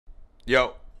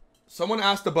Yo, someone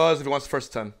asked Dabuz if he wants the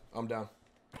first 10. I'm down.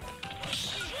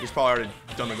 He's probably already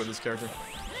done with this character.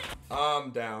 I'm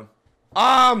down.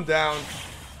 I'm down.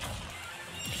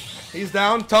 He's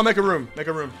down. Tell him make a room. Make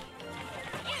a room.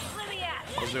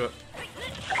 Let's do it.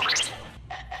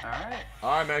 Alright.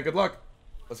 Alright, man. Good luck.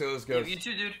 Let's see how this goes. You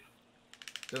too, dude.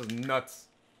 This is nuts.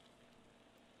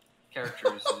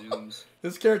 Characters, zooms.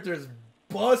 This character is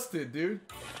busted, dude.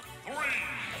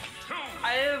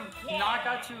 I have not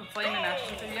got to playing the matches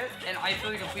with him yet, and I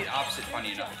feel the complete opposite,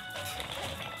 funny enough.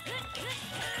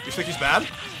 You think he's bad?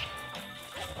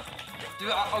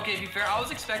 Dude, okay, to be fair, I was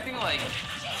expecting, like,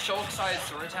 Shulk-sized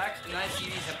sword attacks, and then I see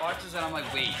these hitboxes, and I'm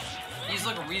like, wait, these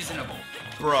look reasonable.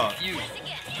 Bruh. Few.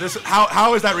 This,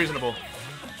 how is that reasonable?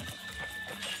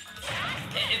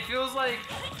 It feels like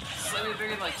slightly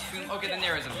bigger than, like, two. Okay, then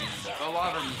there isn't reasonable, but a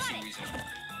lot of them seem reasonable.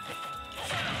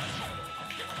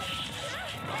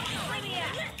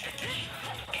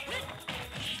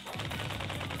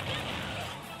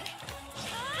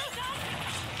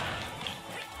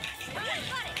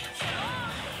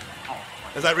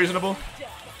 Is that reasonable?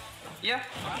 Yeah,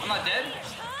 I'm not dead.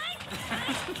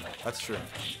 That's true.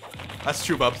 That's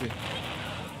true, Bubsy.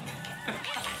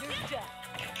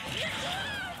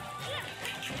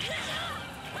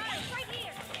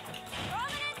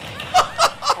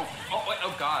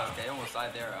 Oh god, okay, almost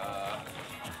died there.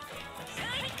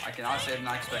 I can honestly did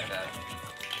not expect that.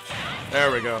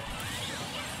 There we go.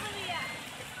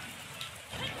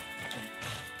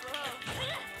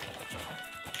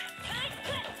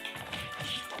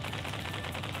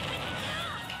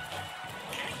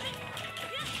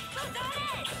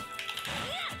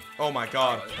 Oh my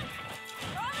god.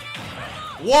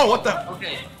 Whoa, what the?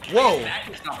 Okay. Whoa. Back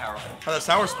is not powerful. Had a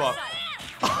sour spot.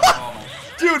 Oh.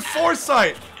 Dude,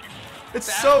 foresight. It's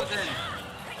Back so. within.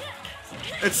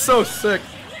 It's so sick.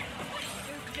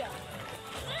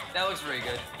 That looks very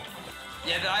good.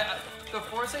 Yeah, the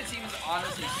foresight seems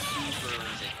honestly super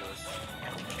ridiculous.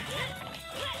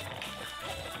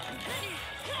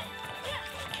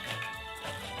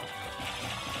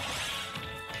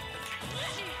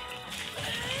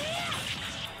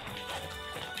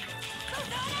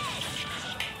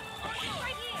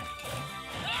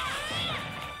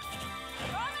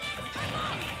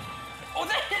 Oh,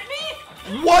 that hit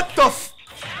me! What the f?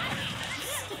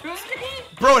 Excuse me?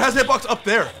 Bro, it has hitbox up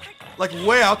there. Like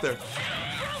way out there.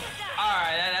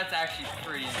 Alright, that's actually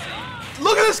pretty insane.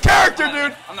 Look at this character,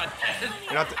 dude. I'm not dead.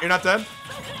 You're not dead?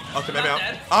 Okay, maybe Not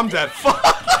dead. I'm dead.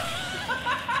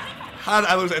 How did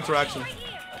I lose interaction?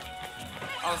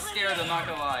 I was scared, I'm not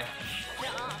gonna lie.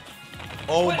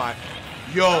 Oh What? my.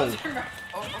 Yo.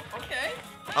 Oh, okay.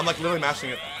 I'm like literally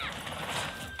mashing it.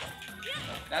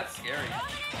 That's scary.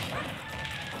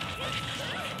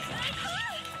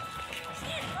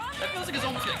 That feels like it's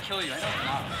almost gonna kill you. I know it's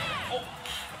not. Oh.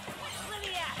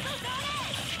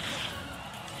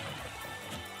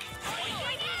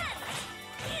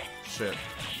 Shit.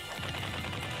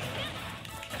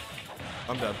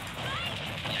 I'm dead.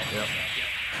 Yep.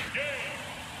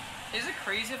 Is it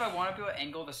crazy if I want to be able to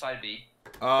angle the side B?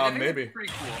 I think Maybe. that's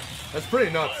pretty cool. That's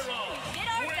pretty nuts.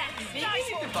 Maybe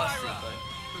you could bust it, but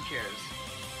who cares?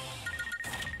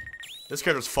 This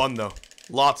character's fun though.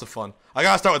 Lots of fun. I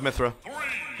gotta start with Mythra.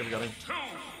 Get it going.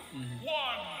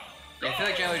 Yeah, I feel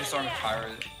like generally just starting with Pyra.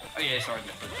 Oh yeah, starting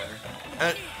with Mythra better.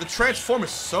 And the transform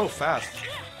is so fast.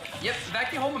 Yep,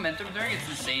 back the whole momentum during it's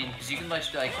insane because you can like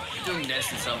doing this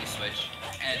and suddenly switch,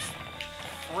 and it's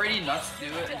pretty nuts to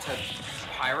do it into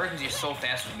Pyra because you're so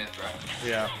fast with Mythra.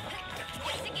 Yeah.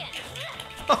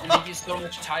 And they use so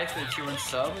much tie for the tier 1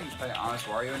 sub, and you play Honest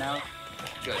Wario now.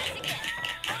 Good.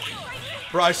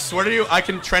 Bro, I swear to you, I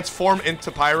can transform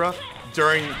into Pyra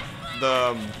during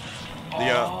the you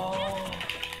know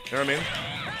what I mean?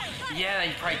 Yeah,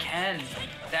 you probably can.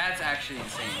 That's actually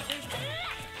insane.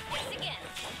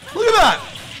 Look at that!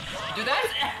 Dude, that's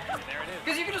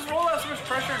because you can just roll out so much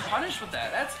pressure and punish with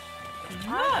that. That's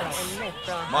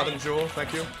nuts. Modern Jewel,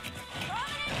 thank you.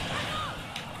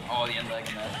 Oh, the end leg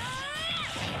in that.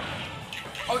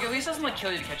 Okay, at least it doesn't like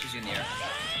kill you to catches you in the air.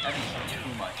 That'd be too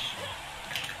much.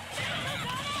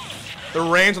 The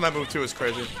range on that move too is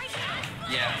crazy.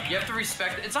 Yeah, you have to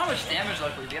respect it. It's not much damage,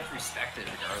 luckily, but you have to respect it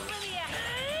regardless.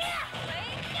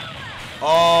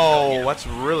 Oh, that's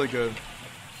really good.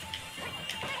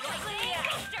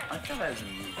 I feel that is a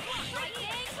move.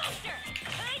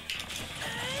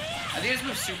 I think this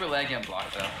move's super laggy and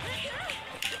blocked though.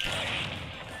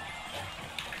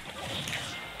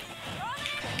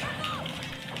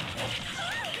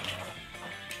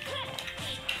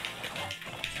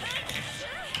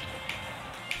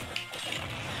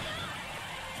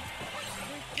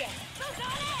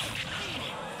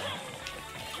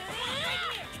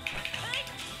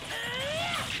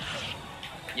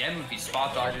 Yeah, move beats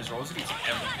spot dodges, rolls beats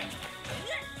everything.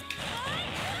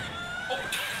 Oh.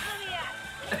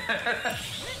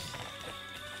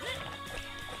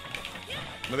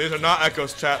 No, these are not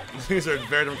Echoes, chat. These are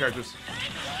very different characters.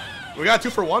 We got 2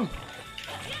 for 1.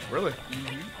 Really?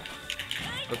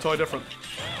 They're totally different.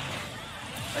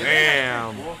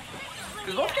 Damn.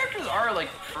 Because both characters are like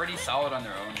pretty solid on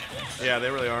their own. Yeah, they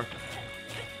really are.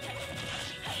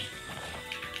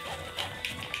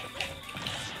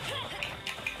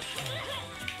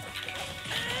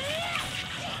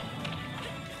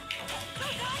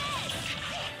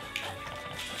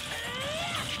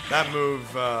 That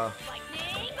move, That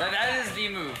is the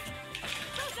move.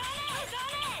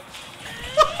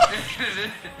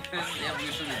 This is the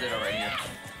evolution of the ditto right here.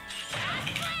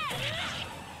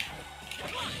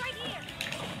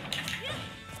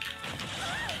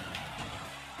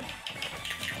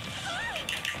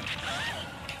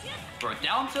 Bro,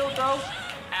 down tilt though,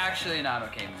 actually not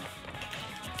okay move.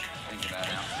 Think about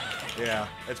it now. yeah,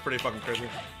 it's pretty fucking crazy.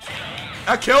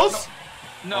 That kills?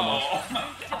 No.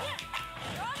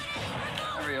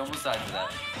 I almost died to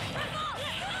that.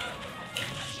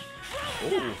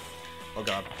 Ooh. Oh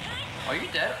god. Are you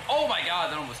dead? Oh my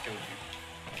god, that almost killed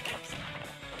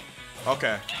you.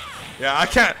 Okay. Yeah, I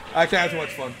can't have too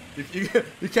much fun. You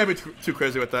can't be too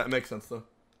crazy with that. It makes sense though.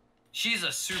 She's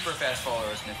a super fast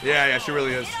follower, Smith. Yeah, she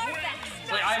really is.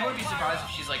 Like, I wouldn't be surprised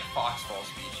if she's like Fox Fall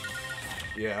speed.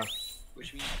 Yeah.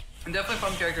 Which means definitely a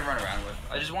fun character to run around with.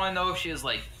 I just want to know if she has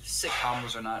like sick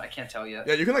combos or not. I can't tell yet.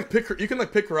 Yeah, you can like pick her. You can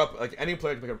like pick her up. Like any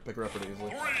player can pick her up pretty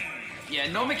easily.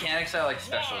 Yeah, no mechanics. I like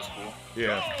special is cool.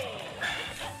 Yeah.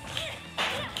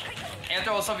 And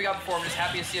all the stuff we got before, I'm just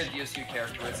happy to see a DSU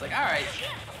character where it's like, all right,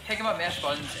 pick him up, mash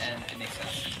buttons, and it makes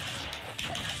sense.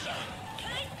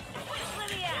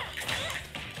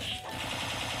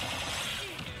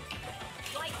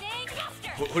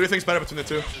 Who do you think's better between the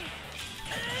two?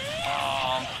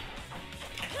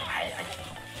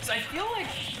 I feel like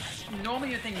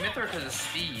normally you think Mythra because of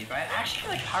speed, but I actually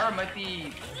feel like Pyra might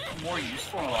be more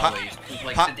useful in a lot of ways. Because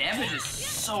like the damage is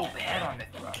so bad on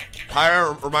Mythra.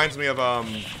 Pyra reminds me of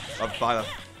Pyra.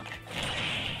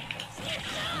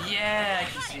 Yeah, I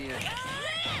can see it.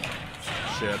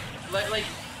 Shit. Like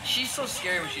she's so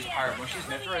scary when she's Pyra. When she's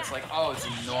Mythra, it's like, oh, it's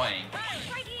annoying.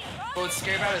 But what's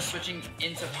scary about it is switching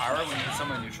into Pyra when you get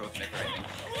someone neutral with Mythra, I think.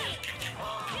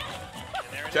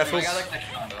 Jeffels. Like, I like that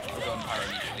combo. We're going Pyra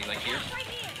immediately, like here.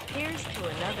 Here's to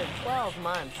another 12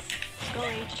 months. Go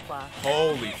Hungrybox.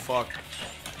 Holy fuck.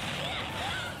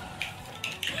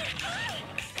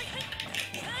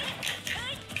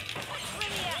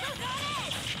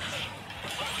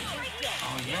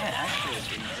 Oh yeah, actually it's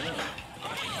getting good.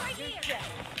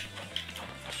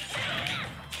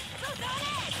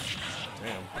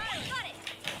 Damn.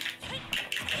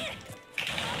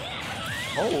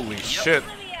 Holy shit.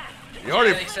 You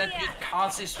already. Yeah, it makes sense. You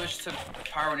constantly switch to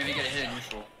Pyra whenever you get a hit in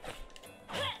neutral.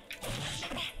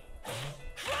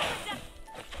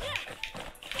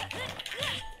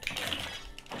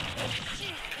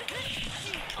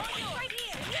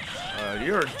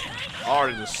 You're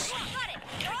already just.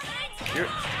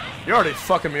 You're already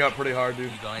fucking me up pretty hard,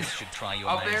 dude. You guys should try your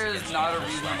Up there names is against not a Mythra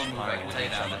reasonable move, I Pyra can with tell you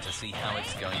each that other much. to see how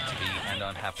it's going to be, and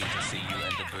I'm happy to see you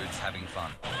and Dabuz having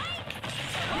fun.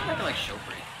 I'm not gonna like show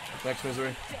break. Next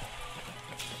misery.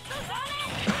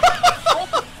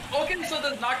 Okay, so it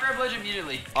does not grab ledge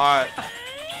immediately. Alright.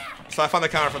 So I found the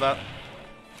counter for that.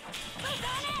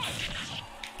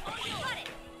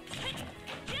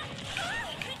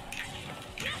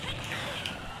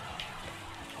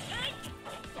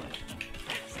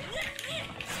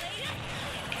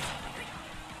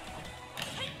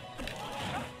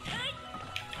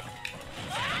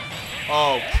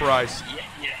 Oh, Christ.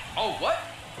 Yeah. Oh, what?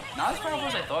 Not as powerful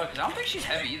as I thought, because I don't think she's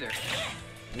heavy either.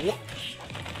 What?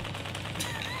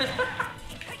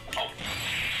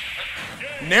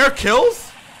 Nair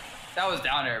kills? That was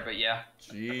down air, but yeah.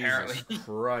 Jesus Apparently.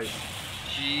 Christ.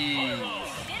 Jeez.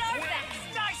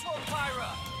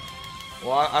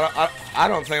 Well, I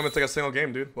don't think I'm gonna take a single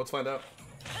game, dude. Let's find out.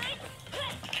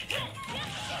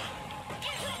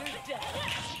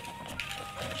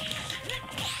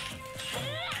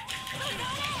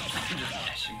 I'm just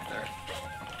mashing there.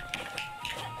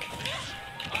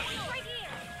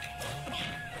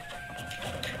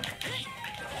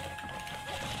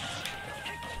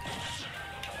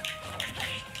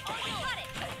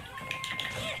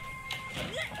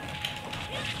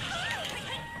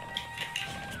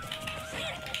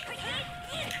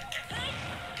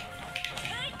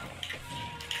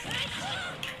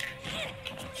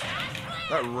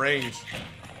 That range.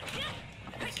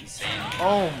 It's insane.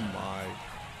 Oh my.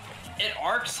 It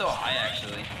arcs so high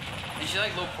actually. And she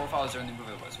like low profiles during the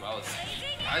move as well. It's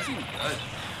surprisingly good.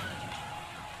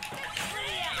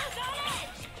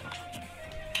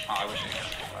 Oh, I wish I could.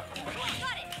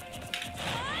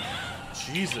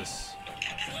 Jesus.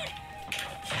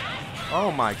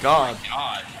 Oh my god. Oh my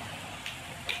god.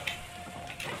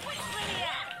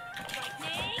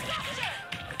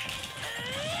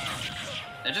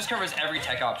 It just covers every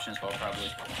tech option as well,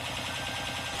 probably.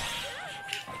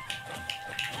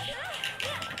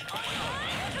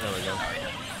 There we go.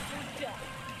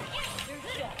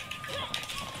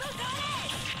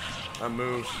 I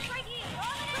moved.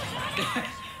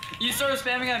 You started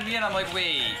spamming on me and I'm like,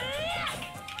 wait.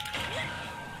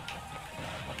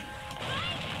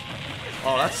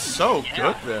 Oh, that's so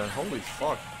good there. Holy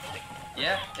fuck.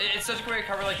 Yeah, it's such a great way to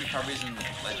cover like recoveries and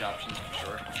ledge options for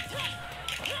sure.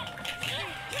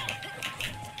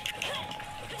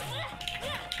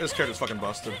 This character's fucking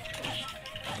busted.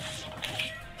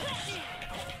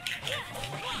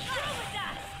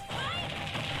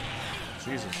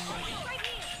 Jesus.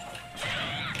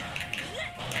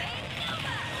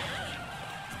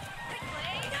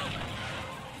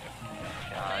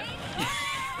 God.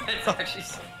 It's actually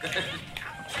so good.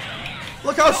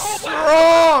 Look how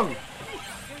strong!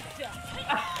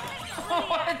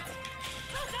 What?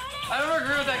 I don't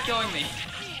agree with that killing me.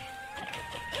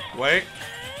 Wait.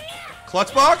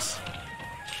 Clutch box?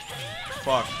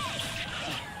 Fuck.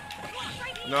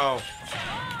 No.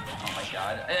 Oh my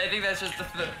god. I think that's just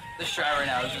the strat right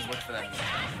now is just look for them.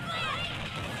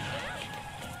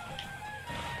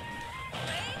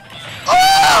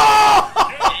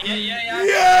 Oh! Yeah!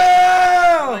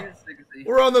 Yeah!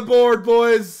 We're on the board,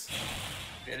 boys.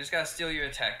 I just gotta steal your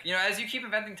tech. You know, as you keep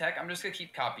inventing tech, I'm just gonna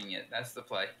keep copying it. That's the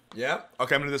play. Yeah?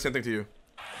 Okay, I'm gonna do the same thing to you.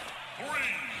 3,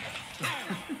 2,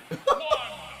 1,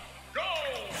 go!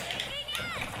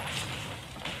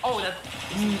 Oh, that's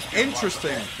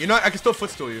Interesting. You know, I can still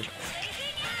footstool you.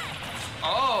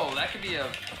 Oh, that could be a.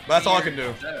 But that's all I can do.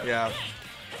 weird setup. Yeah.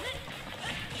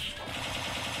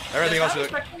 Everything else I was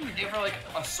is... expecting to do for like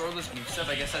a swordless moveset.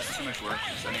 I guess that's too much work.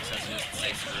 So that makes sense to just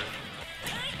say screw.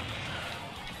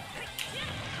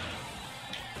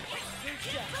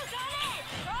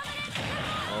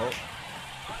 Oh.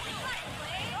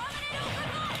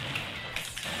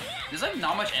 There's like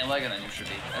not much end lag on the neutral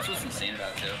beat. That's what's insane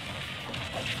about it too.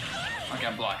 Okay,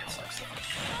 I'm blocking sucks though.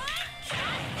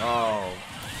 Oh.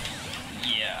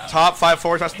 Yeah. Top 5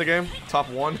 forward smash in the game? Top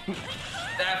 1?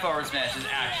 That forward smash is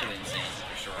actually insane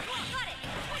for sure.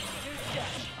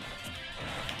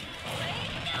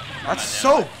 That's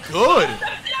so good!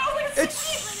 It's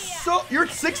so... You're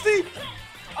at 60?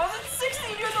 I was at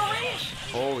 60, you're in the range!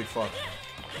 Holy fuck.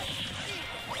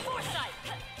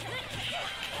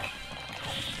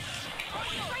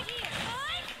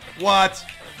 What?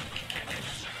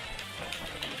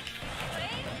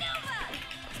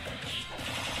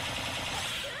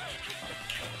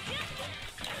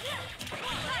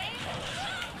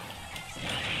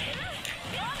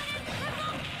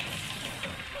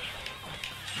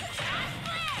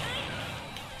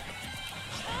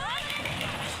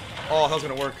 Oh, hell's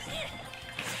gonna work.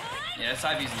 Yeah,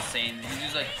 side view's insane. You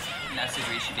use like in that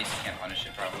situation, you basically can't punish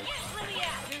it probably.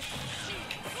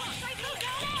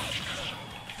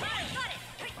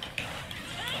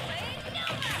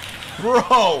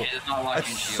 Bro! It is not locking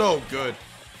That's shield. so good.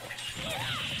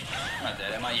 I'm not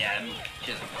dead, am I? Yeah,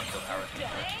 she doesn't have kill power.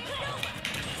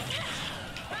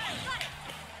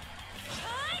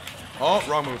 Oh,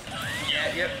 wrong move.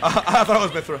 Yeah, yep. I thought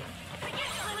it was Mythra.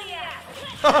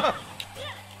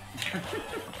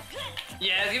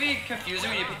 Yeah, it's gonna be confusing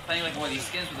when you're playing like one of these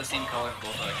skins with the same color for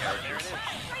both other characters.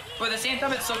 But at the same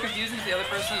time, it's so confusing to the other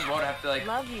person as well to have to like,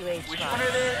 Love you, H. which one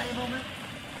are they at any moment?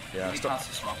 Yeah, Be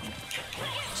constantly swapping.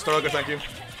 Starlight, thank you.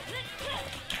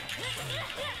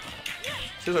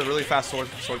 She's a really fast sword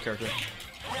character.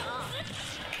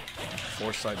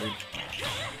 Force side, dude.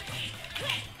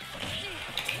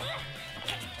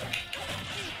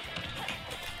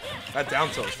 That down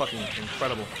tilt is fucking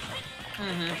incredible.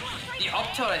 The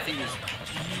up tilt I think is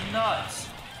nuts.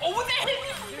 Oh, what the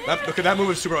heck? Okay, that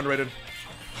move is super underrated.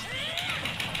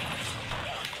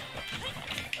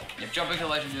 Yeah, jumping to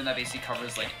legend doing that basically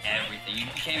covers like everything. You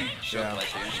can't even show the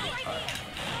legend. You're just like,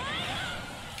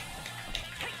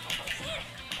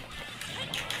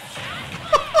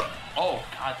 oh,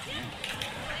 god damn.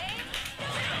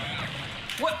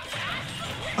 What?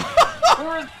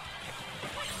 Where is...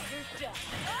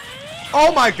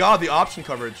 Oh my god, the option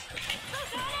coverage.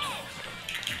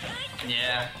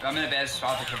 Yeah, I'm in a bad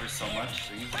spot that covers so much,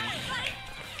 so easy.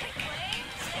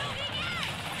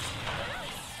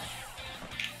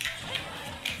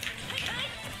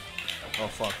 Oh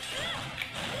fuck.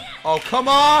 Oh, come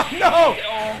on! No!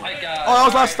 Oh my god. Oh, that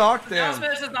was last stock? Damn. Down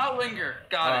smash does not linger.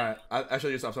 Got it. Alright, I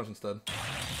should use up smash instead.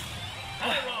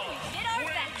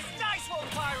 Nice one,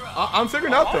 Pyra. I'm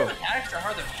figuring out All though. the attacks are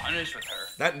hard to punish with her.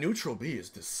 That neutral B is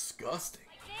disgusting.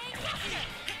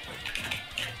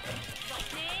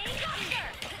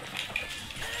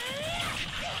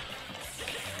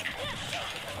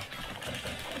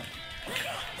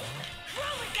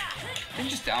 I think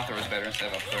just down throw is better instead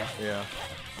of up throw. Yeah.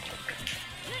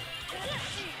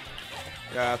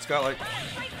 Yeah, it's got like.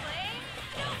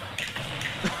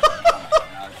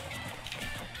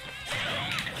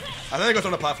 I think it goes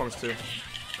on the platforms too.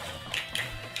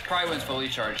 Probably wins fully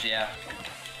charged, yeah.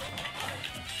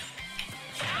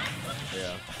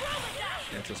 Yeah.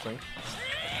 Interesting.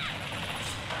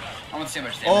 I want to see how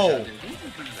much damage Oh. that'll do.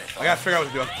 I gotta figure out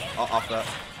what to do off that.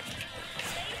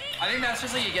 I think that's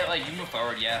just like you get like you move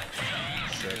forward, yeah.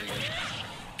 Sure. Really good.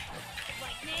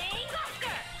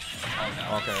 Oh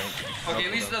no. Okay. Okay,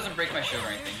 at least it doesn't break my shield or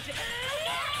anything.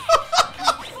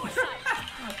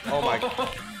 Oh my.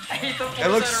 I hate the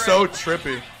It looks so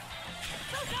trippy.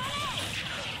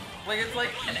 Like it's like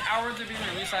an hour into being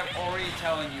released, I'm already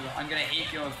telling you I'm gonna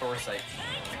hate you with foresight.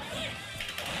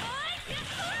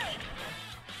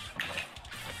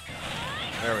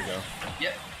 There we go.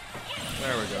 Yep.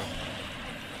 There we go.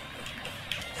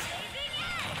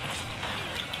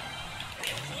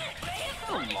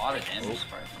 That's a lot of damage,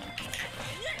 surprisingly.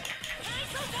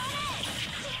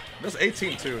 There's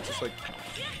 18 too. It's just like.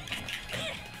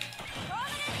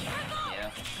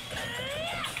 Yeah.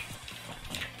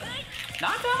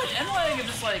 Not that much end lag, it's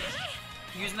just like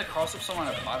using the cross up someone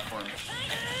on a platform.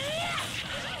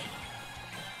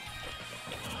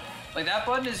 Like that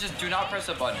button is just do not press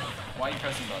a button. Why are you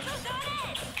pressing buttons?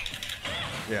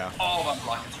 Yeah. Oh, that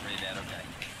block is really bad,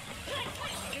 okay.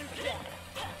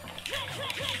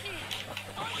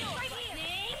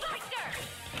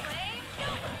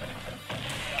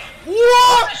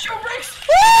 What? That show breaks!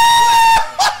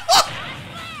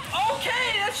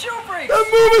 Okay, that show breaks! That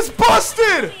move is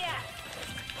busted!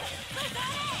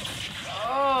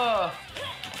 Oh,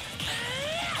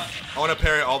 I want to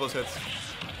parry all those hits.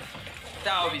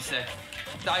 that would be sick.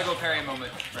 Daigo parry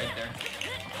moment right there.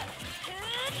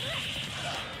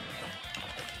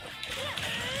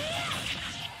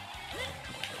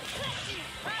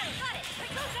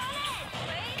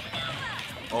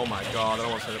 Oh my god, I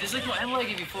don't want to say There's it. like no end lag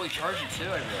if you fully charge it too,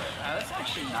 I realize. That's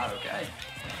actually not okay.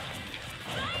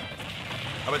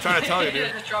 I've been trying to tell you,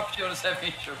 dude. Just drop shield to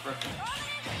 70 bro.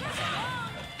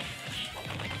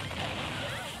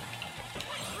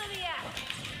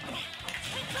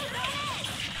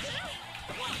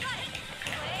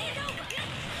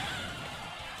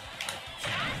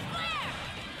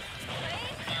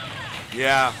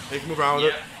 Yeah, they can move around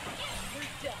with it.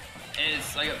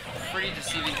 It's like a pretty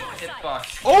deceiving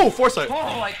hitbox. Oh, foresight.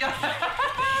 Oh my god!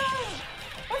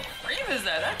 What frame is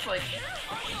that? That's like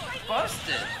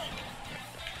busted.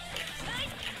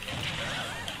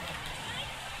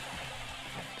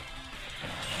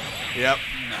 Yep.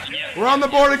 We're on the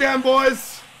board again,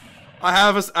 boys. I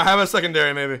have a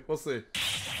secondary, maybe. We'll see.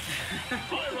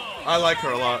 I like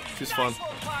her a lot. She's fun.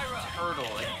 Turtle.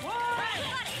 Like,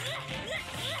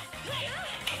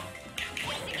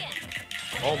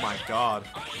 Oh my god.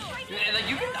 like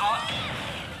you can,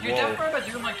 you're Whoa. definitely about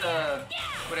doing like the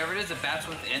whatever it is, the bats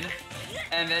within,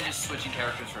 and then just switching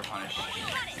characters for a punish.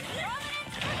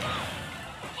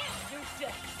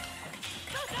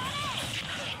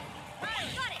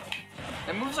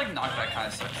 That move's like knockback kind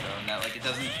of sucks though, and that like it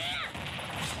doesn't.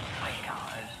 Oh my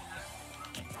god.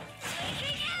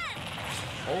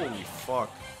 Holy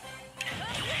fuck.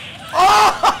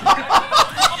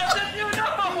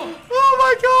 No! Oh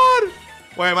my god!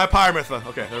 Wait, my Pyra and Mythra.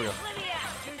 Okay, there we go.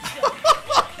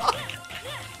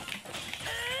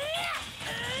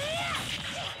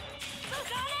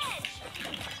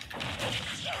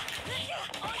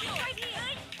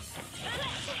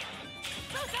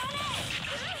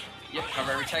 Yep,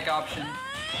 cover every tech option.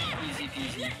 Easy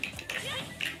peasy.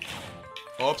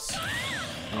 Oops.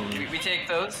 We take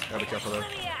those. Gotta be careful there.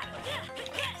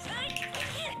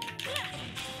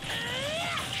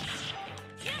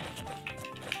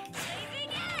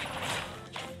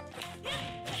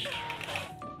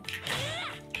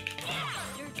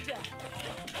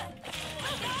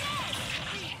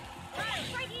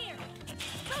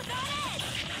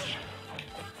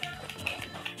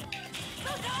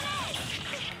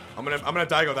 I'm gonna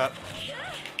Daigo that.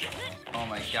 Oh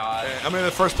my god. I'm gonna be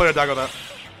the first player to Daigo that.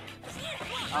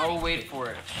 I'll wait for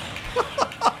it.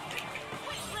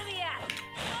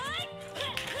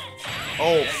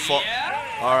 Oh fuck.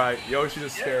 Yeah? Alright, Yoshi's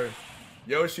is scary.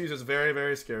 Yoshi's is very,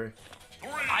 very scary.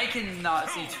 I cannot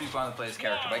see Tweak wanting to play his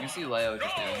character, but I can see Leo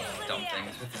just doing dumb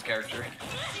things with his character.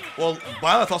 Well,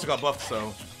 Violet also got buffed,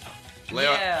 so.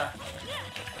 Leo. Yeah.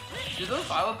 Dude, those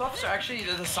Violet buffs are actually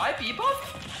the side B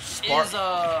buff is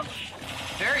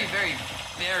very, very,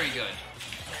 very good.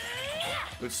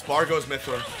 Dude, Spar goes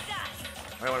Mythra.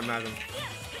 I don't imagine.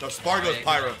 No, Spar goes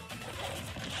Pyra.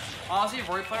 Honestly,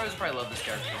 Roy players would probably love this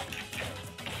character.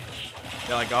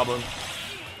 Yeah, like Goblin.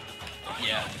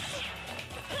 Yeah.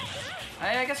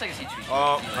 I guess I can see Tweak.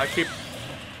 Oh, I keep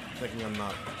thinking I'm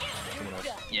not someone else.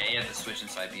 Yeah, you have to switch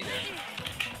inside B there.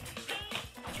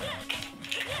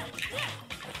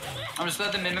 I'm just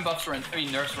glad the min buffs weren't,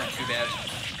 nerfs weren't too bad.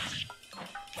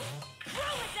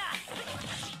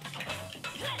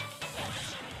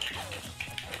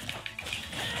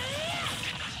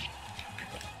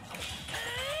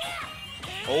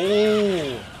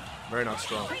 Oh, very not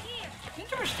strong. Didn't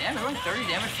too much damage. Only 30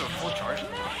 damage for a full charge.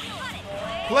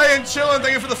 Playing, chilling,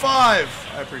 thank you for the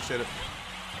 5. I appreciate it.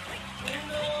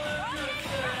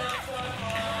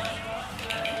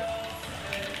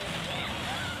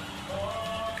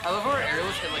 I love how our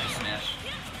aerials hit like a smash.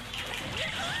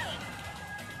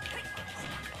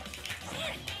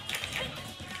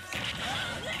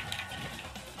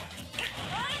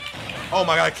 Oh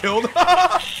my god, I killed.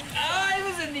 I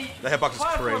was in the hitbox is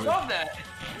crazy. Above that.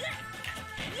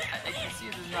 I can see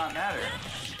it does not matter.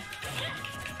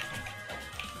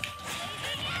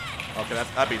 Okay,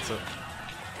 that beats it.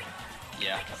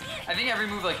 Yeah. I think every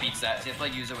move like beats that, so you have to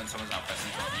like use it when someone's not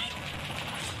pressing.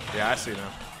 Yeah, I see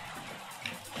now.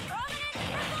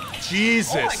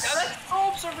 Jesus. Oh my god, that's so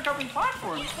absurd for covering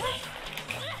platforms. What?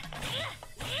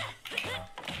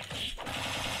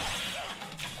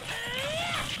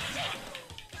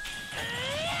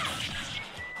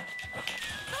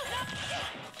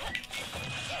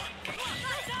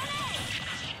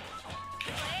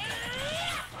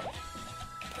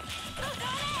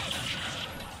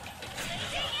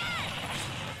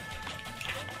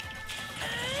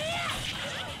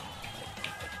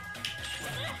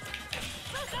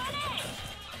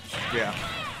 Yeah.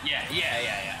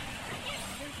 Yeah.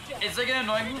 It's like an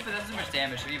annoying move, but it doesn't do much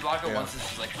damage. If you block it once, it's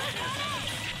just like.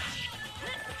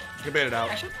 You can bait it out.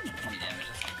 Actually, it's 20 damage.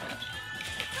 That's not bad.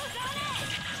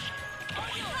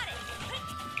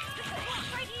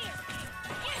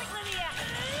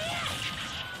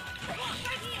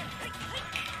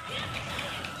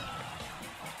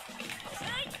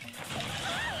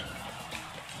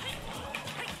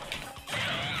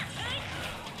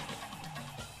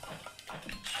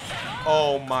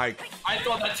 Oh my. I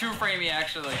thought that 2-framey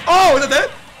actually. Oh, is that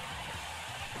dead?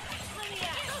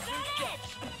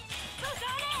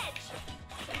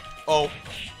 Oh.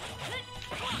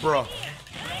 Bruh.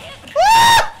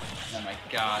 Ah! Oh my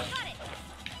god.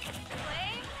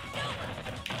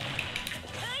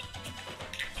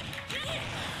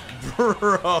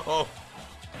 Bro.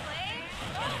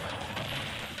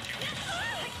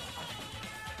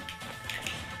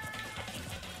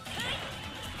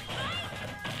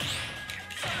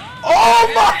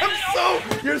 Oh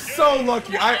my! You're so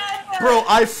lucky. Bro,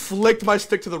 I flicked my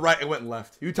stick to the right and went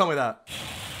left. You tell me that.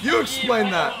 You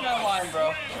explain that. No line, bro.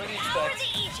 What do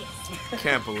you expect?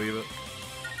 Can't believe it.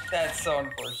 That's so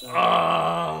unfortunate.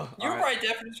 You were probably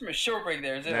definitely from a short break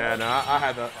there, isn't it? Yeah, no, I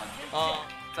had that.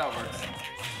 That's how it works.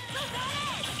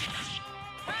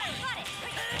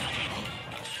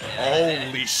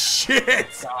 Holy shit!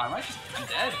 God, I'm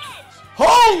dead.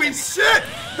 Holy shit!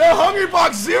 The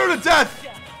Hungrybox 0 to death!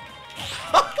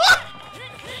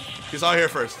 He's out here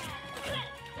first.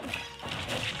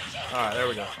 Alright, there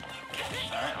we go.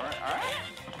 Alright.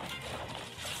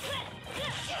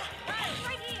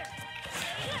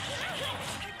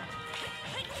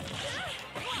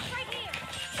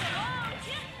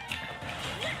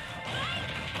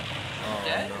 Oh,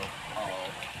 Dead? no. Oh,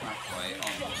 not quite.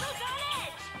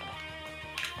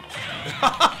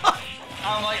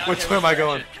 Almost. Which way am I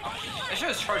going? I should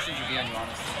have charged into V on you,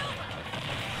 honestly.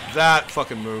 That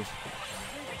fucking move.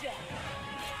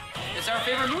 It's our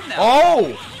favorite move now.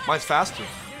 Oh! Mine's faster.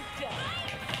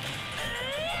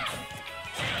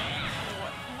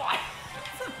 What?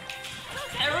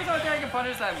 Every time I can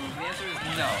punish that move, the answer is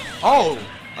no. Oh!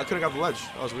 I could've got the ledge.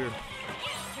 That was weird.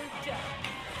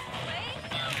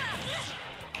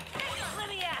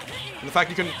 And the fact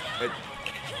you couldn't...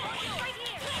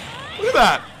 Look at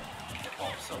that!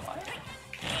 Oh, so high.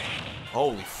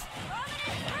 Holy f...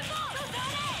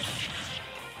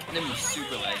 And then we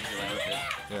super laggy with it.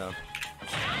 Yeah.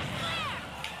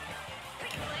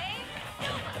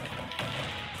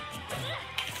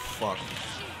 Fuck.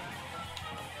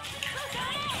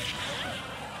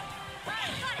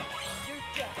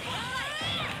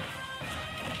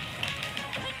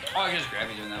 Oh, I can just grab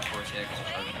you doing that for us, yeah, because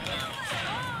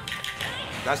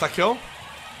That's that kill?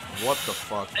 What the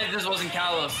fuck? if this wasn't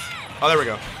Kalos. Oh, there we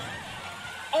go.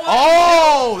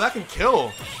 Oh, that can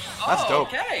kill. That's dope.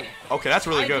 Okay. Okay, that's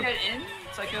really good. Get in,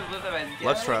 so I could live that I didn't get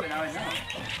Let's out, trap. but now I know.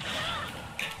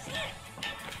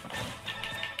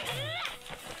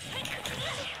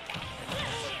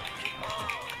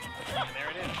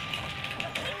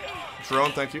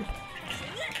 Drone, thank you.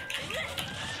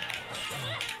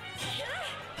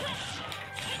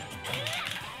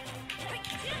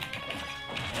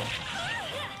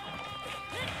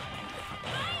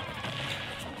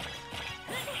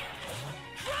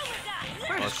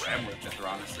 I just grab with Mythra,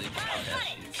 honestly, because how bad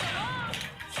she is.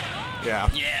 Yeah.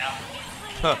 Yeah.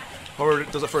 Huh. Whoever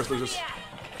does it first loses.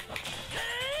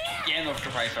 Gandalf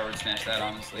could probably forward smash that,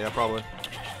 honestly. Yeah, probably.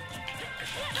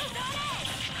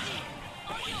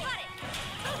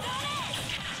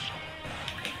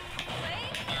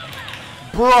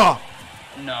 Bruh!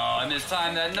 No, I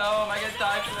mistimed that. No, am I gonna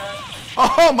die for that?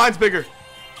 Oh, mine's bigger.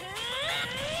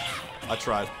 I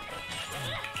tried.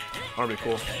 That'd be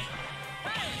cool.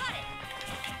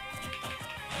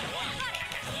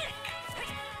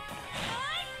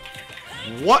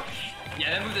 What?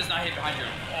 Yeah, that move does not hit behind your.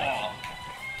 Oh.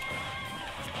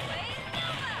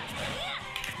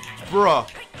 Bruh.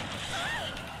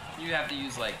 You have to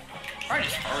use like. Probably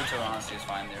just Naruto, honestly, is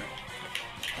fine there.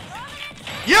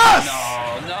 Yes!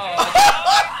 No.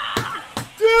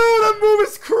 Dude, that move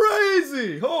is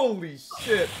crazy! Holy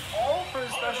shit. All of her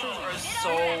specials are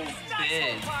so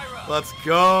big. Let's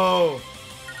go.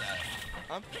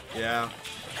 Yeah.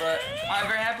 But I'm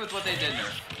very happy with what they did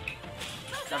nerf.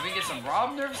 Now if we can get some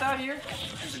Rob nerfs out here,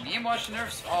 and some Game Watch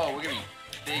nerfs, oh, we're gonna be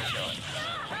big showing.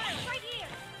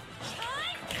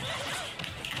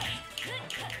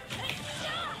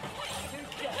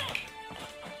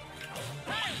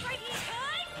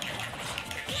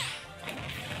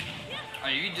 Oh,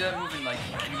 you can do that moving like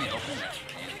you can open that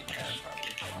really bad, probably.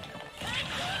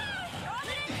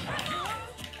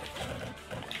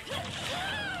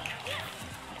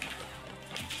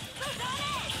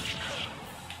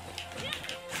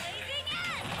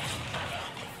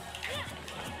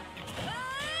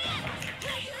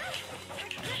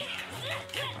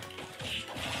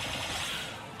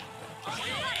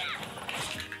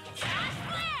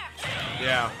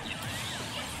 Yeah.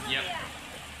 Yep.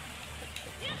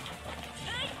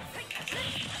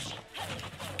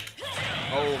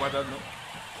 Oh, my bad. No.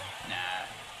 Nah.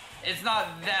 It's not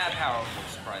that powerful,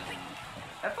 surprisingly.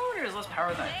 I thought it was less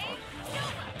power than I thought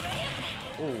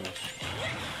it was. Ooh.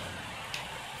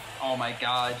 Oh my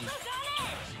god.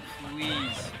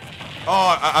 Please.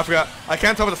 Oh, I forgot. I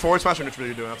can't tell what the forward smash or neutral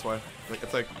you're doing, that's why. Like,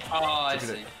 it's like... Oh, I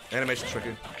see. Animation's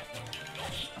tricky.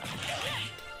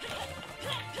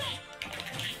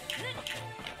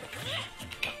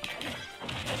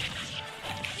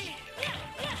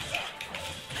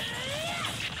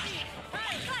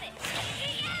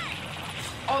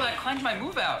 Oh, that clanked my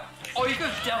move out. Oh, you could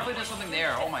have definitely done something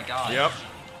there. Oh my god. Yep.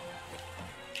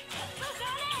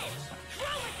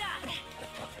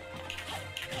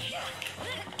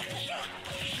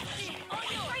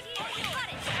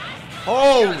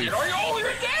 Holy! Oh,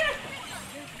 you're dead!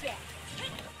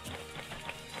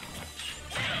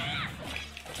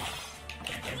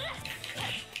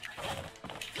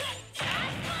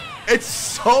 It's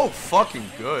so fucking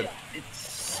good. It's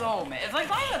so, man. It's like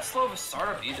not that slow of a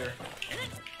startup either.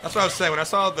 That's what I was saying. When I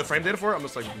saw the frame data for it, I'm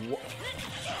just like, what?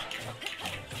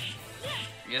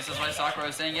 I guess that's why Sakura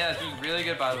was saying, yeah, this dude's really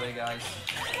good, by the way, guys.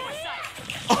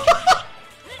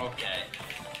 Okay.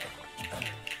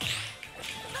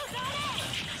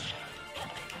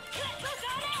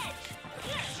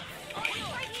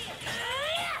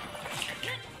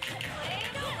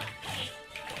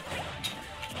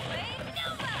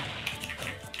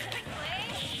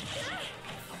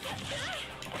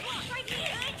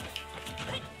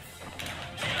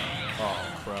 Oh,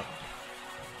 crap.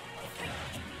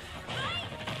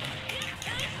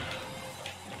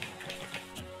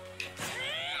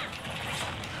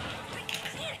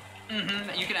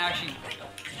 You can actually.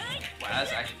 Wow,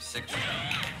 that's actually sick.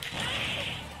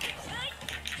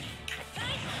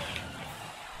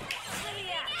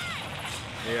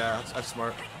 Yeah, that's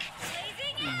smart.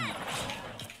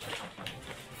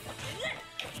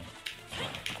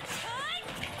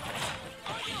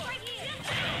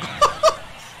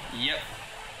 Yep.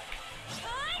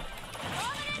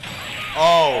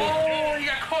 Oh, Oh, you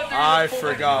got caught there. I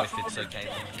forgot. If it's okay.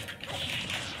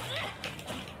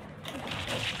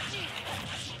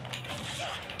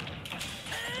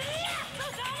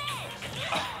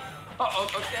 Uh-oh,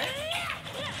 okay.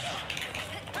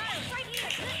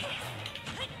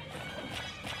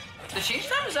 change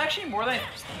time is actually more than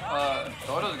I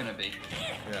thought it was gonna be.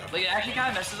 Yeah. Like, it actually kind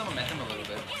of messes up momentum a little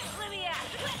bit.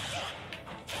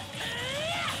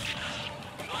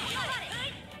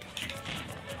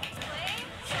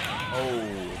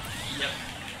 Oh. Yep.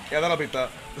 Yeah, that'll beat that.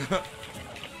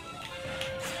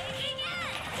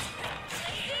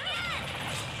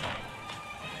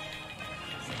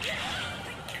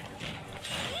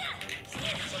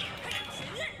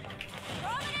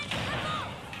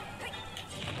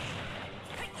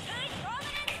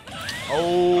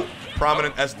 Oh,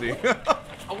 prominent SD.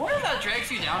 I wonder if that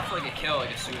drags you down for like a kill,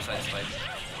 like a suicide spike.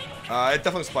 It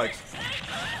definitely spikes.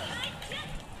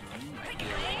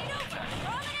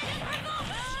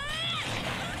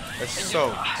 It's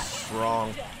so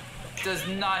strong. Does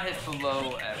not hit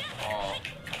below at all.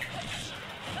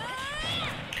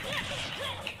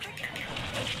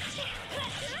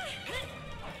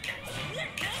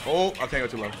 Oh, I can't go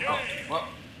too low. Oh, Well,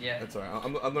 yeah. that's alright.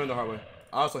 I'm learning the hard way.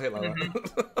 I also hate Lila.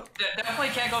 Definitely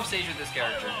can't go off stage with this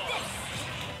character.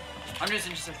 I'm just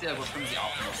interested to see like what comes the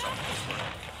optimal stuff.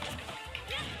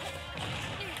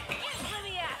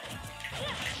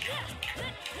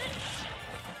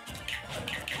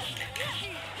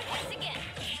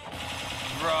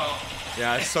 Bro.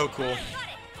 Yeah, it's so cool.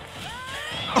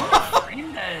 How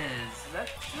frame that is. That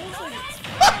feels like it's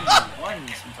frame one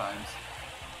sometimes.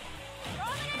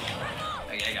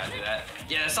 Okay, I gotta do that.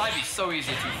 Yeah, this side be so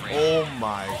easy to frame. Oh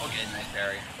my. Okay, nice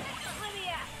parry.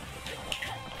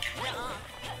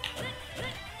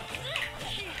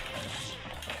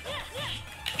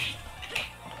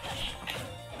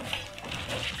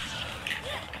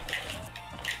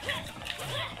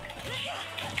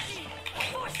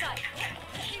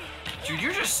 Dude,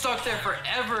 you're just stuck there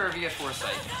forever if you get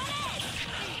foresight.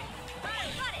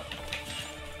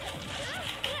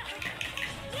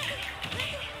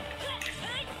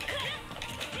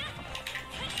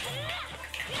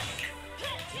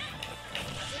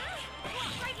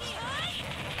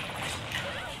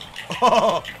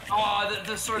 Oh,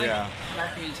 the sort of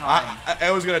back me in time. I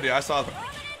was gonna do. I saw.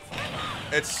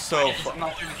 It's so. I'm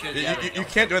not sure if you, You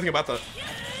can't do anything about that.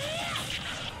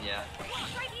 Yeah.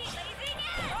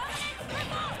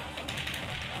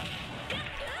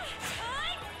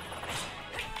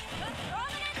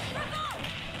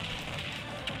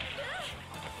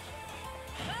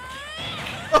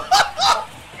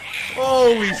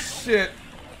 Holy shit.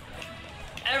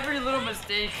 Every little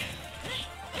mistake.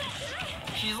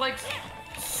 She's like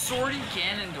sorting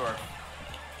Ganondorf.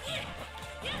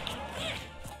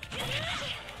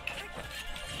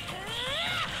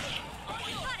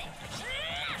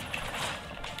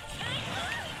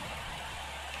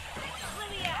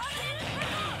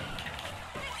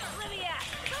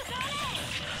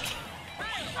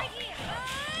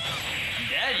 I'm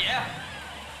dead, yeah.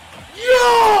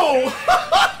 Yo!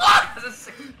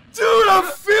 Dude, I'm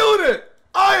feeling it!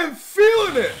 I am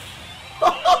feeling it!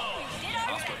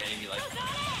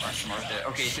 Smart there.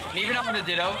 Okay, so maybe not on the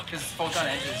ditto, because photon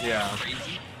edge is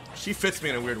crazy. She fits me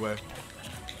in a weird way.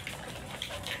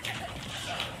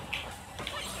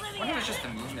 I wonder if it's just the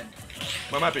movement.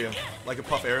 Well, it might be like a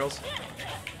puff aerials.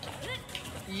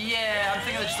 Yeah, I'm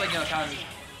thinking of just like, you know, kind of...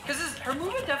 Because her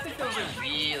movement definitely feels like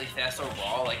really fast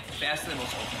overall, like faster than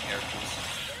most open characters.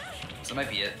 So it might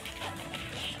be it.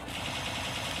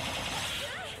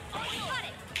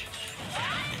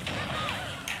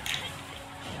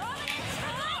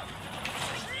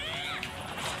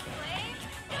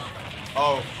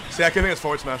 Oh, see, I can think it's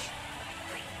forward smash.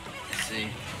 Let's see.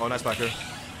 Oh, nice back here.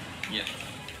 Yeah.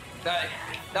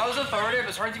 That was authoritative, but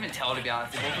it's hard to even tell, to be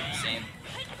honest. They both look the same.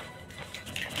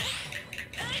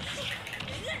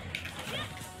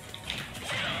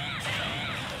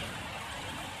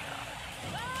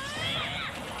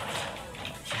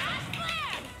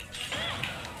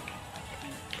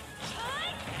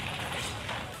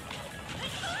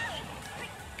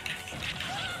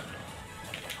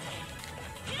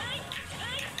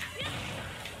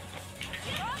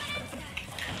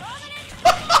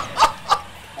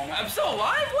 I'm still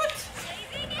alive? What?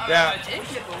 Yeah. I take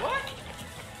it, but what?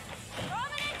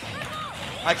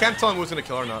 I can't tell him who's gonna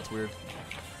kill her or not. It's weird.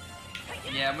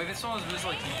 Yeah, maybe someone's just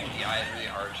like thinking the eye is really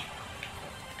hard.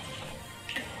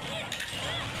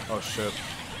 Oh shit.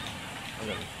 I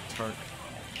gotta turn.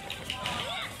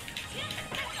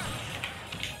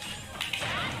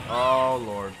 Oh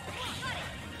lord.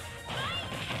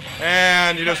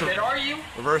 And you just How dead are you?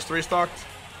 reverse 3-stocked.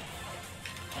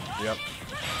 Yep.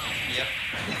 Yep.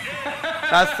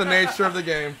 That's the nature of the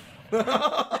game.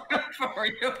 For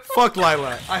you. Fuck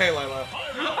Lila. I hate Lila.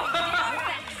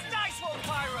 Nice one,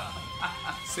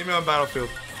 Pyra! See me on Battlefield.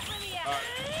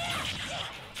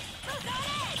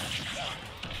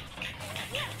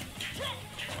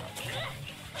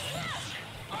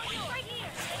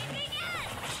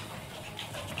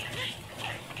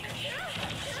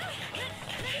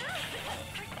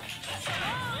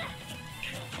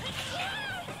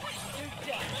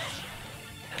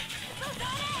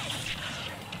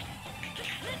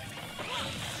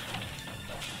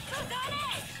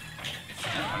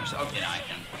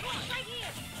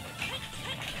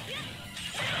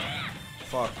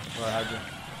 Fuck. Oh, I had you.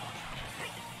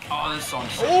 Oh, this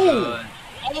song's so Oh! good.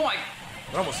 Oh my.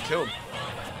 I almost killed.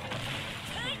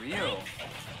 For real.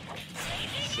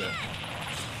 Shit.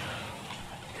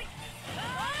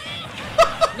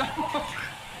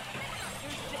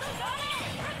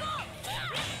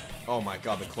 Oh my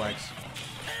god, the clanks.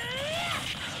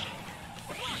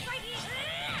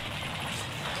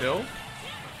 Kill?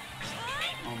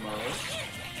 Almost.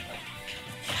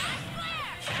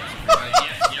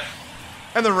 Yeah.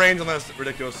 And the range on that is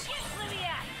ridiculous.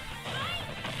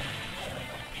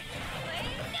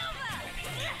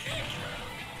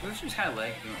 This seems kind of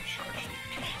lag doing a charge.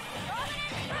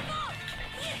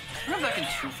 I wonder if that can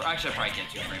actually, I probably can't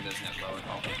two-frame this and have low at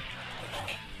all.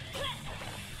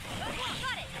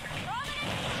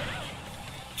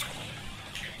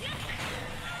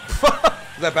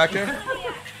 Is that back air?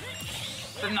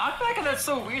 The knockback of that's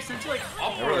so weird since you're like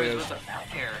upwards really is. with the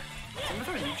back air. Same with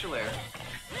our neutral air.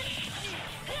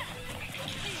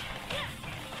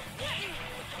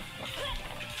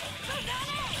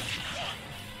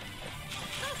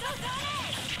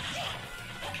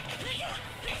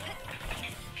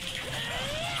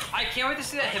 I can't wait to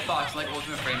see that hitbox like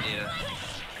Ultimate Frame Data.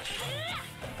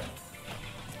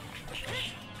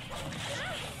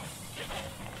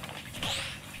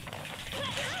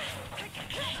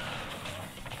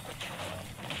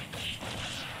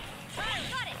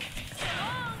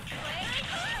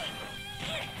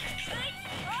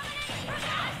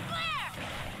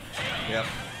 Yep.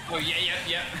 Oh yeah.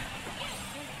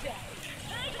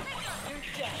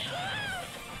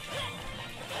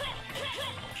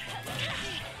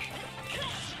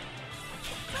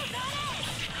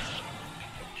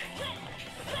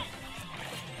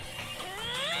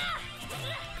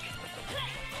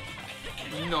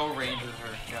 No range with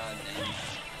her, god damn.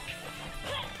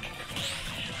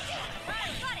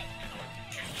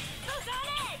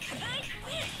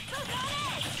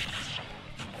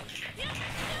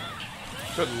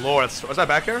 Good lord, was that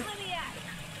back air?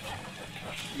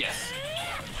 Yes.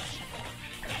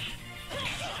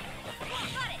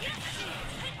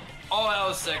 Oh, that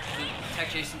was sick. The tech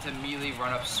chase into melee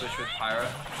run up switch with Pyra.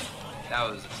 That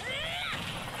was.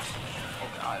 Oh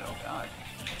god, oh god.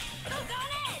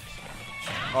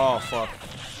 Oh fuck.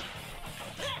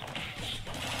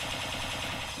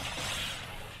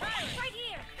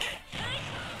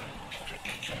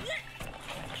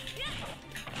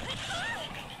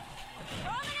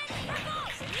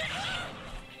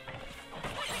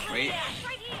 Wait.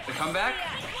 The comeback?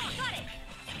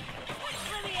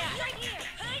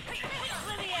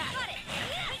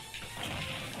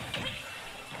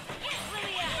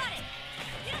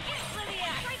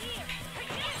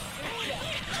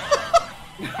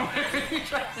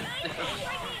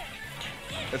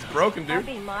 It's broken, dude.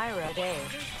 Happy Myra Day.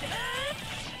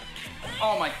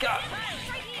 Oh my god.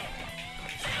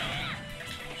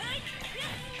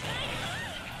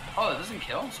 Oh, it doesn't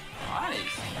kill? Surprise.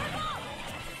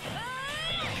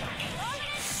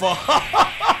 Fuck.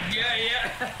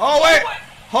 Yeah. Oh wait. What?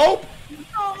 Hope. He's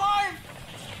still alive.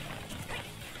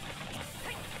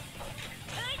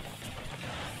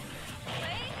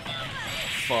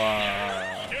 Fuck.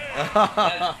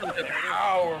 That's such a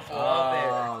powerful up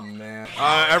there. Oh man.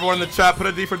 Everyone in the chat, put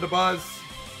a D for Dabuz.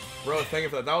 Bro, thank you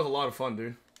for that. That was a lot of fun,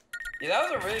 dude. Yeah, that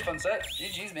was a really fun set.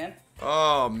 GG's, man.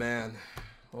 Oh man.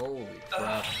 Holy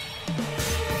crap.